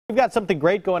We've got something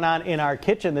great going on in our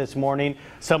kitchen this morning.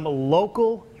 Some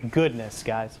local goodness,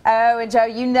 guys. Oh, and Joe,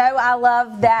 you know I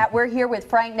love that. We're here with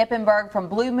Frank Nippenberg from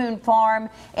Blue Moon Farm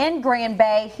in Grand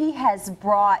Bay. He has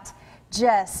brought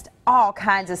just all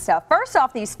kinds of stuff. First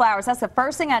off, these flowers. That's the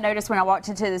first thing I noticed when I walked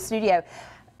into the studio.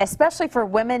 Especially for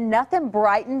women, nothing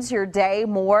brightens your day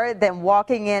more than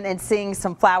walking in and seeing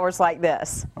some flowers like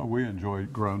this. Oh, we enjoy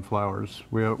growing flowers.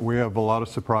 We have a lot of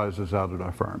surprises out at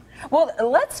our farm. Well,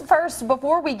 let's first,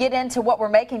 before we get into what we're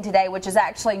making today, which is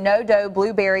actually no-dough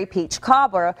blueberry peach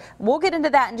cobbler, we'll get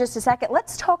into that in just a second.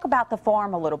 Let's talk about the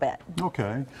farm a little bit.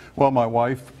 Okay. Well, my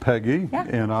wife, Peggy,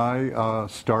 and I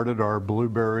started our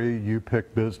blueberry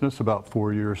U-Pick business about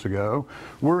 4 years ago.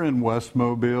 We're in West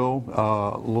Mobile,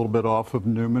 a little bit off of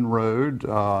Newman Road,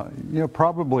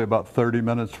 probably about 30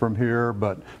 minutes from here,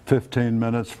 but 15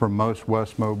 minutes from most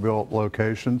West Mobile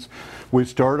locations. We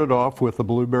started off with a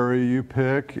blueberry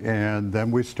U-Pick, and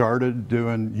then we started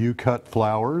doing U-cut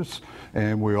flowers,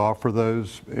 and we offer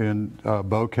those in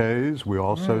bouquets. We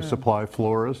also supply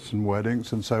florists and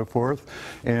weddings and so forth.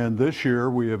 And this year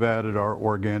we have added our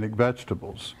organic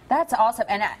vegetables. That's awesome.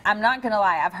 And I'm not going to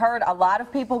lie, I've heard a lot of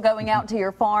people going out to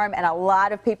your farm and a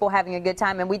lot of people having a good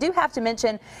time. And we do have to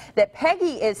mention that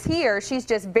Peggy is here. She's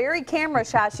just very camera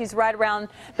shy. She's right around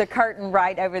the curtain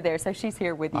right over there. So she's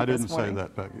here with you this morning. I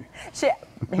didn't say that,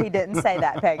 Peggy. He didn't say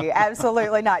that, Peggy.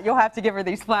 Absolutely not. You'll have to give her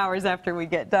these flowers after we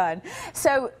get done.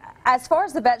 So as far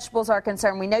as the vegetables are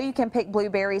concerned, we know you can pick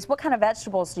blueberries. What kind of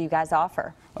vegetables do you guys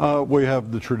offer? We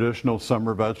have the traditional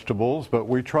summer vegetables, but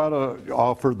we try to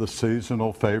offer the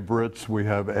seasonal favorites. We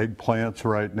have eggplants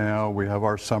right now. We have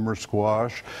our summer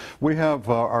squash. We have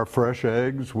our fresh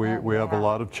eggs. We have a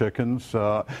lot of chickens.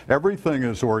 Everything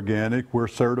is organic. We're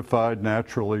certified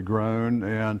naturally grown,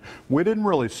 and we didn't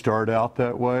really start out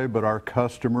that way, but our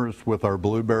customers with our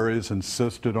blueberries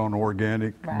insisted on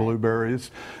organic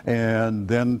blueberries, and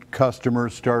then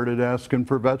customers started asking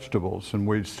for vegetables, and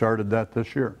we started that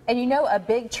this year. And you know, a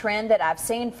big trend that I've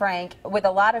seen, Frank, with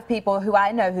a lot of people who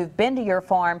I know who've been to your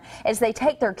farm is they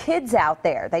take their kids out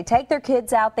there. They take their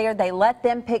kids out there, they let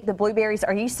them pick the blueberries.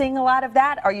 Are you seeing a lot of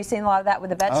that? Are you seeing a lot of that with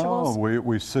the vegetables? Oh,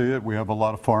 we see it. We have a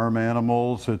lot of farm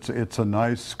animals. It's a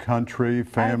nice country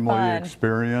family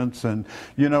experience. And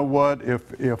you know what?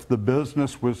 If the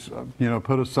business was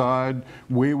put aside,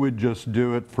 we would just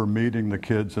do it for meeting the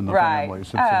kids and the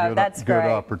families. It's a good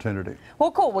opportunity. Well,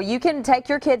 cool. Well, you can take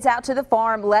your kids out to the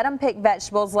farm, let them pick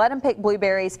vegetables, let them pick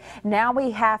blueberries. Now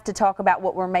we have to talk about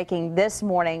what we're making this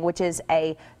morning, which is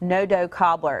a no-dough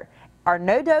cobbler. Are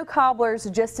no-dough cobblers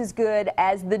just as good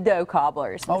as the dough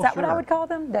cobblers? Is that what I would call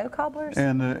them? Dough cobblers?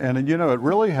 And it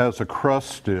really has a crust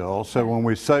still. So when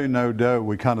we say no dough,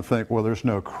 we kind of think, well, there's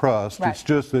no crust. It's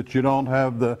just that you don't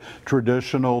have the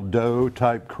traditional dough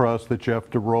type crust that you have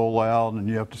to roll out and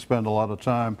you have to spend a lot of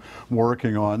time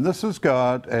working on. This has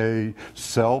got a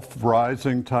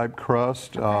self-rising type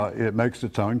crust. It makes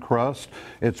its own crust.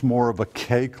 It's more of a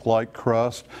cake-like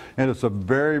crust, and it's a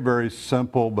very, very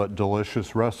simple but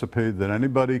delicious recipe that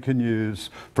anybody can use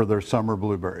for their summer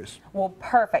blueberries. Well,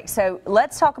 perfect. So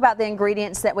let's talk about the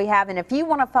ingredients that we have, and if you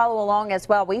want to follow along as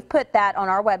well, we've put that on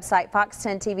our website,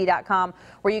 fox10tv.com,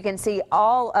 where you can see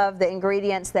all of the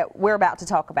ingredients that we're about to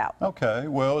talk about. Okay,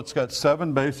 well, it's got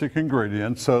 7 basic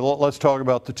ingredients, so let's talk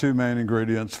about the 2 main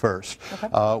ingredients first.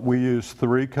 We use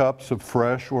 3 cups of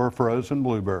fresh or frozen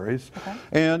blueberries,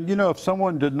 and if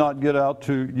someone did not get out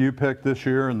to U-Pick this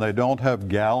year and they don't have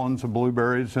gallons of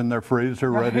blueberries in their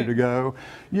freezer ready to go,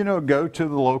 go to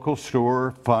the local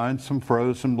store, find some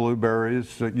frozen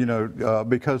blueberries,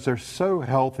 because they're so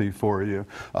healthy for you.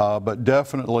 But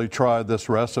definitely try this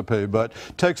recipe. But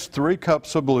it takes 3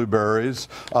 cups of blueberries.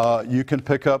 You can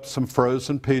pick up some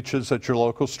frozen peaches at your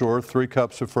local store, 3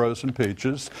 cups of frozen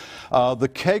peaches. The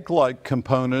cake-like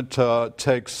component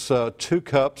takes 2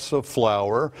 cups of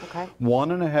flour,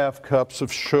 1.5 cups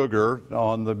of sugar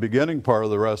on the beginning part of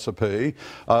the recipe.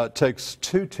 It takes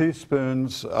 2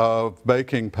 teaspoons of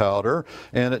baking powder,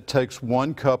 and it takes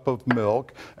 1 cup of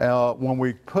milk. When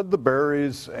we put the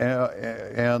berries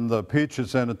and the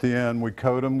peaches in at the end, we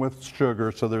coat them with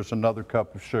sugar, so there's another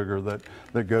cup of sugar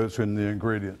that goes in the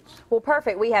ingredients. Well,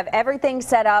 perfect. We have everything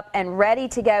set up and ready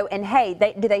to go. And hey,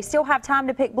 do they still have time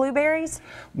to pick blueberries?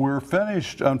 We're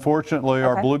finished. Unfortunately,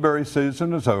 our blueberry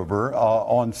season is over.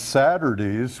 On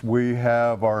Saturdays, we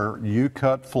have our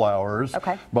U-Cut flowers,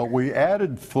 but we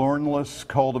added thornless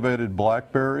cultivated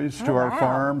blackberries blueberries to our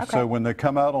farm. Okay. So when they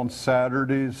come out on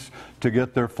Saturdays to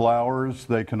get their flowers,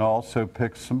 they can also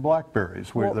pick some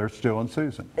blackberries where they're still in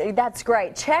season. That's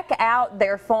great. Check out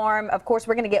their farm. Of course,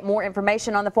 we're going to get more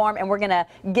information on the farm, and we're going to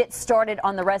get started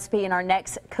on the recipe in our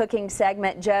next cooking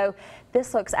segment. Joe,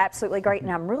 this looks absolutely great,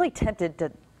 and I'm really tempted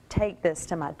to take this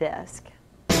to my desk.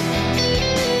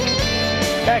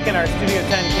 Back in our Studio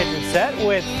 10 kitchen set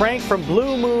with Frank from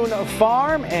Blue Moon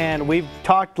Farm, and we've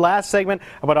talked last segment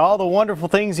about all the wonderful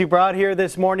things you brought here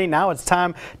this morning. Now it's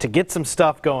time to get some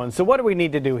stuff going. So what do we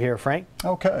need to do here, Frank?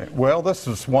 Okay, well, this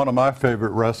is one of my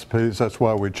favorite recipes. That's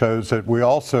why we chose it. We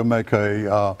also make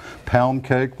a pound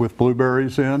cake with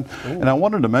blueberries in. Ooh. And I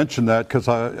wanted to mention that because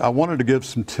I wanted to give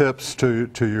some tips to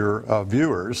your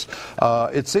viewers.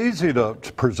 It's easy to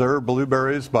preserve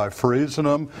blueberries by freezing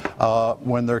them.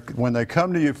 When they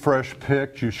come to you fresh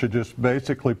picked, you should just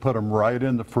basically put them right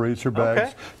in the freezer bags.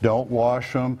 Okay. Don't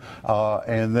wash them.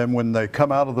 And then when they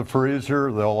come out of the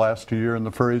freezer, they'll last a year in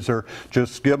the freezer.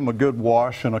 Just give them a good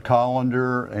wash in a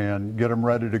colander and get them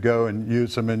ready to go and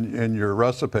use them in your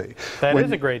recipe. That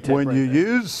is a great tip. When you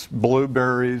use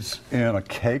blueberries in a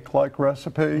cake-like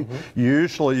recipe,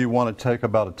 usually you want to take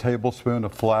about a tablespoon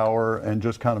of flour and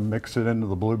just kind of mix it into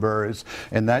the blueberries,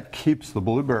 and that keeps the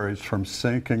blueberries from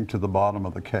sinking to the bottom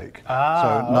of the cake.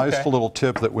 So nice little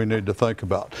tip that we need to think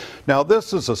about. Now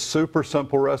this is a super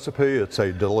simple recipe. It's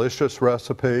a delicious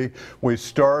recipe. We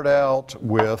start out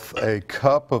with a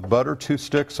cup of butter, 2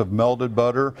 sticks of melted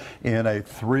butter in a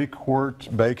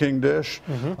 3-quart baking dish.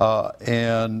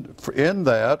 And in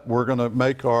that, we're going to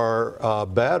make our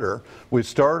batter. We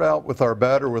start out with our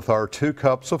batter with our 2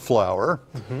 cups of flour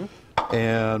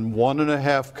and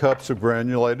 1.5 cups of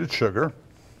granulated sugar.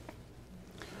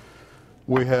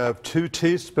 We have 2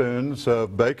 teaspoons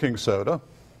of baking soda,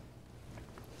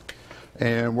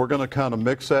 and we're going to kind of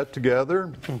mix that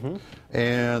together,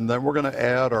 and then we're going to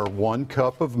add our 1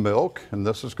 cup of milk, and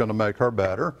this is going to make our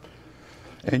batter.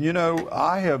 And you know,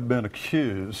 I have been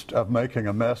accused of making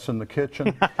a mess in the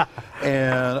kitchen,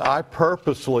 and I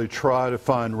purposely try to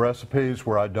find recipes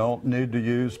where I don't need to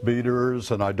use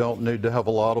beaters and I don't need to have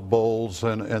a lot of bowls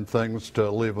and things to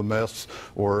leave a mess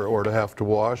or to have to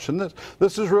wash. And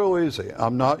this is real easy.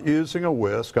 I'm not using a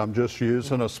whisk, I'm just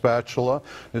using a spatula.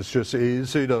 It's just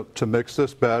easy to mix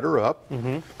this batter up.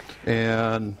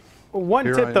 And one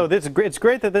tip, though, it's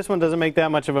great that this one doesn't make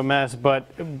that much of a mess, but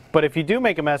if you do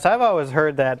make a mess, I've always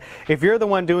heard that if you're the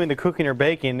one doing the cooking or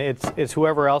baking, it's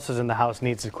whoever else is in the house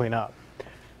needs to clean up.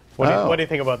 What do you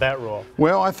think about that rule?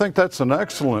 Well, I think that's an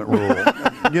excellent rule.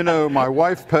 You know, my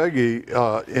wife Peggy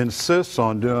insists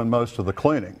on doing most of the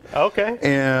cleaning. Okay.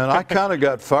 And I kind of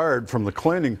got fired from the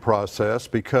cleaning process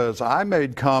because I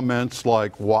made comments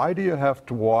like, why do you have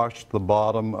to wash the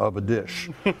bottom of a dish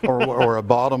or a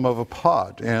bottom of a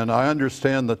pot? And I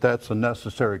understand that that's a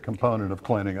necessary component of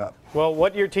cleaning up. Well,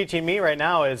 what you're teaching me right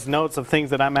now is notes of things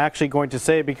that I'm actually going to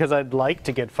say because I'd like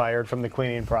to get fired from the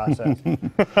cleaning process.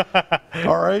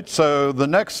 All right, so the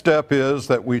next step is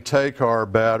that we take our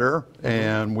batter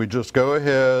and we just go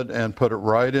ahead and put it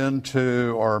right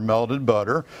into our melted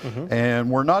butter.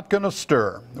 And we're not going to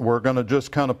stir. We're going to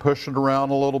just kind of push it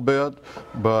around a little bit,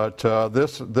 but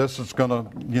this is going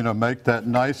to, you know, make that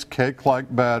nice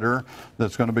cake-like batter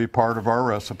that's going to be part of our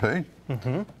recipe.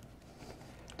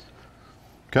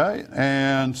 Okay,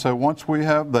 and so once we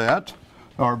have that,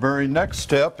 our very next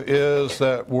step is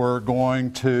that we're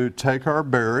going to take our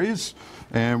berries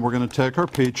and we're going to take our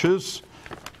peaches,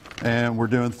 and we're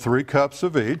doing 3 cups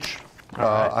of each.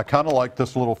 I kind of like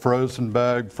this little frozen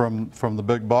bag from the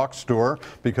big box store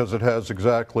because it has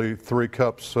exactly 3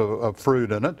 cups of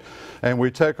fruit in it. And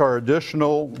we take our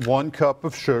additional 1 cup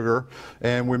of sugar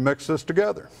and we mix this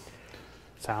together.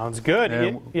 Sounds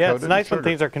good. Yeah, it's nice when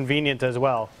things are convenient as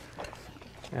well.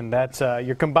 And that's,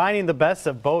 you're combining the best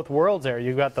of both worlds there.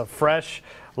 You've got the fresh,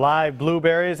 live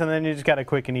blueberries, and then you just got a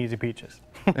quick and easy peaches.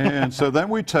 And so then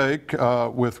we take,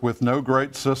 with no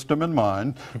great system in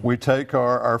mind, we take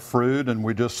our fruit and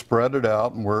we just spread it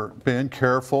out, and we're being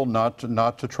careful not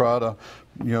to try to,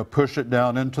 you know, push it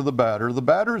down into the batter. The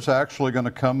batter is actually going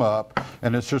to come up,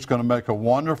 and it's just going to make a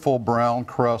wonderful brown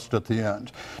crust at the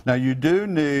end. Now you do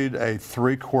need a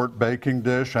 3-quart baking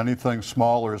dish. Anything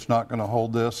smaller is not going to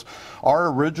hold this.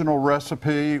 Our original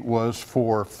recipe was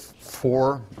for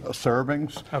 4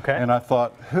 servings. Okay. And I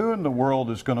thought, who in the world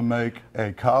is going to make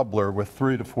a cobbler with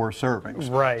 3 to 4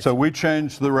 servings? Right. So we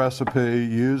changed the recipe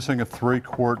using a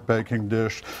 3-quart baking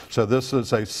dish. So this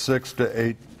is a 6 to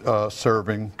 8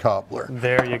 serving cobbler.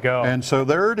 There you go. And so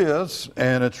there it is,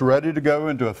 and it's ready to go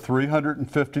into a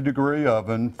 350-degree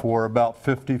oven for about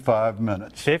 55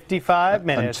 minutes. 55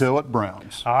 minutes. Until it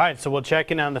browns. All right, so we'll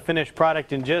check in on the finished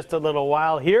product in just a little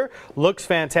while here. Looks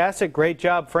fantastic. Great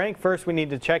job, Frank. First, we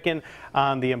need to check in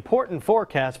on the important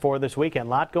forecast for this weekend. A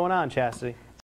lot going on, Chastity.